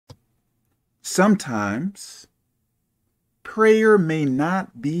Sometimes prayer may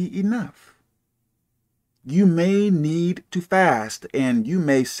not be enough. You may need to fast, and you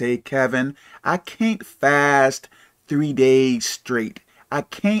may say, Kevin, I can't fast 3 days straight. I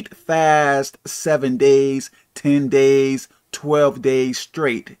can't fast 7 days, 10 days, 12 days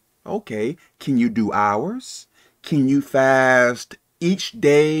straight. Okay, can you do hours? Can you fast each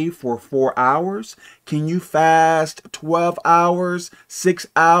day for 4 hours? Can you fast 12 hours, 6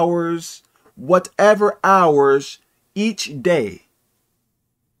 hours, whatever hours each day?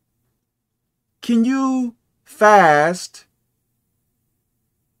 Can you fast?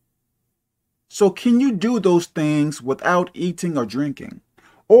 So can you do those things without eating or drinking?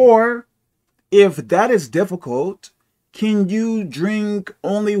 Or if that is difficult, can you drink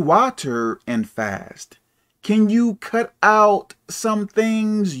only water and fast? Can you cut out some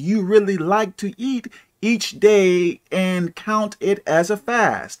things you really like to eat each day and count it as a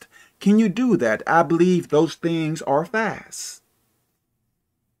fast? Can you do that? I believe those things are fasts.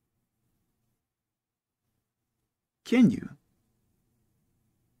 Can you?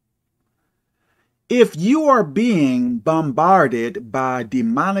 If you are being bombarded by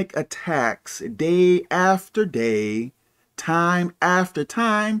demonic attacks day after day, time after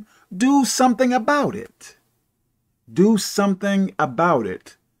time, do something about it. Do something about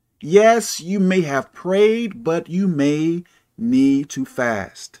it. Yes, you may have prayed, but you may need to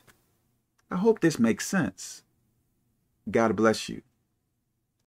fast. I hope this makes sense. God bless you.